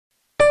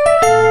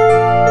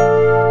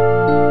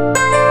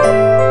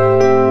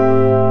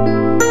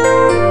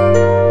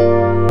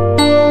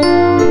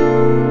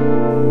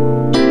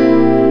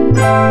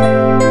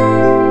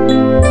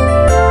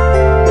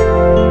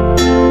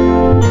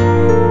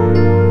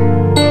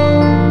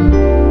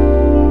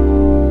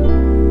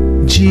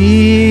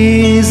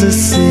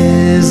Jesus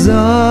is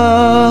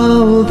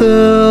all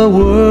the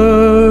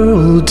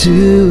world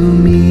to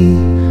me.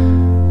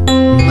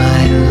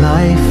 My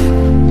life,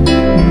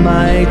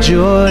 my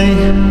joy,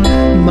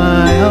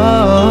 my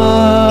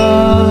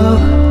all.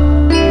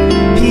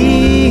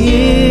 He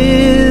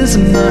is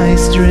my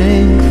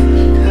strength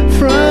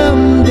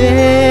from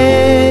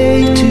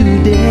day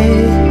to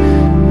day.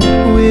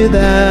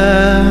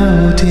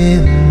 Without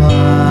him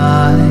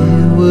I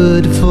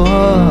would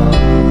fall.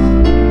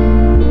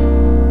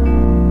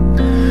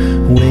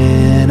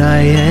 When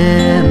I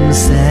am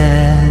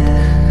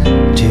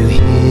sad, to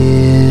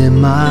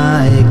him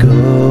I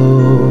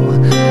go.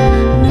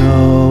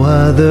 No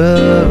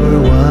other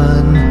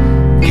one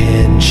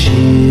can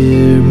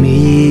cheer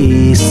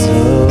me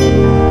so.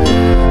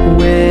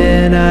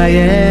 When I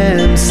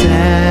am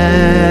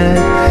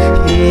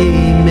sad,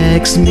 he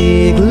makes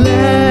me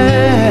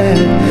glad.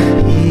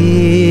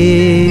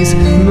 He's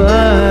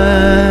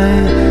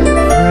my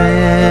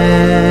friend.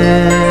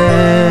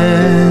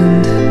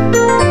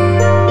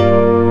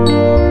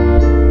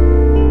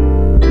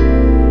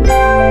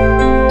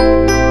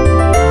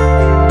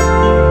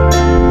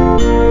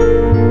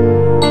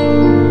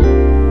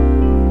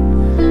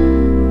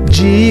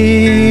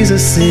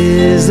 Jesus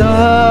is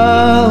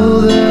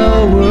all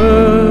the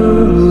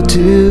world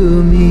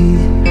to me,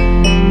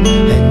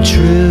 and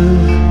true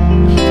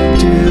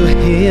to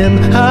him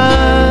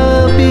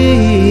I'll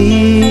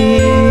be.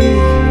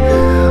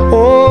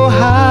 Oh,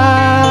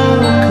 how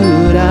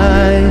could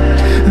I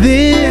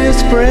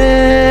this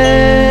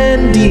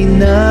friend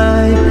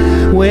deny,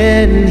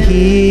 when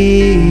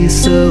he's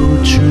so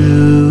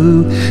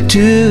true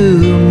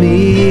to me?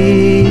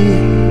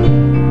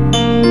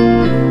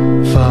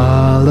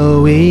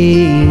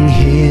 Following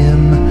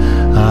him,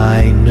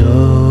 I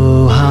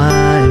know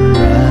I'm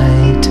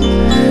right.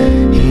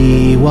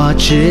 He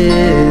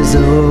watches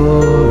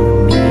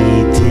over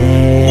me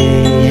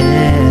day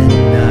and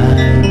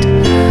night.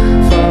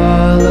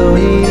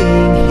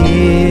 Following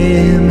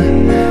him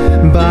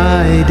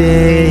by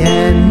day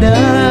and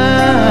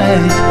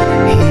night,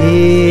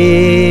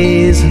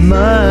 he's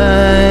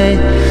my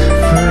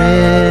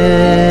friend.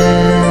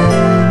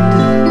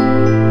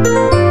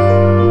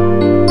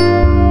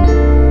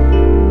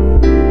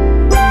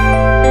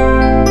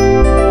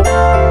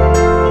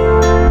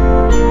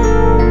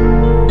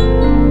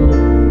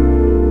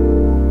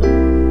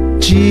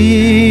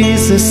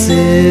 Jesus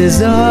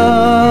is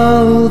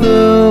all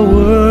the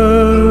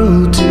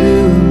world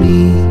to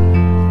me.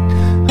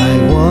 I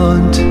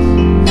want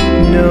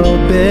no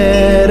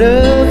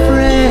better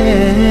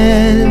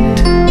friend.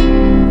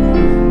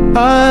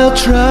 I'll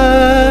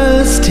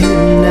trust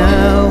him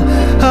now,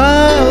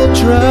 I'll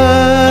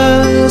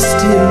trust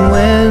him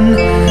when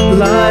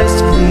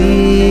life's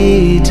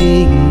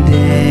fleeting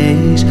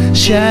days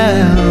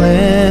shall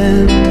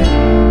end.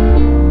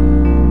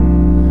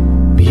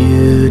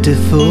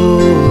 Beautiful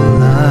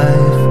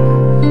life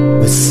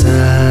with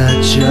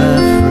such a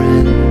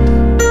friend.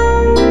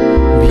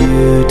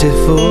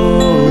 Beautiful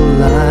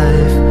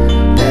life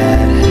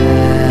that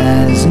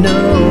has no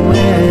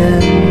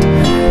end.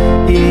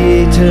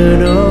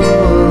 Eternal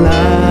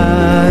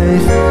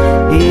life,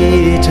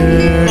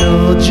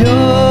 eternal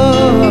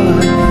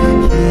joy.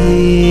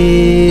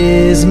 He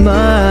is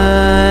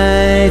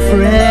my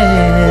friend.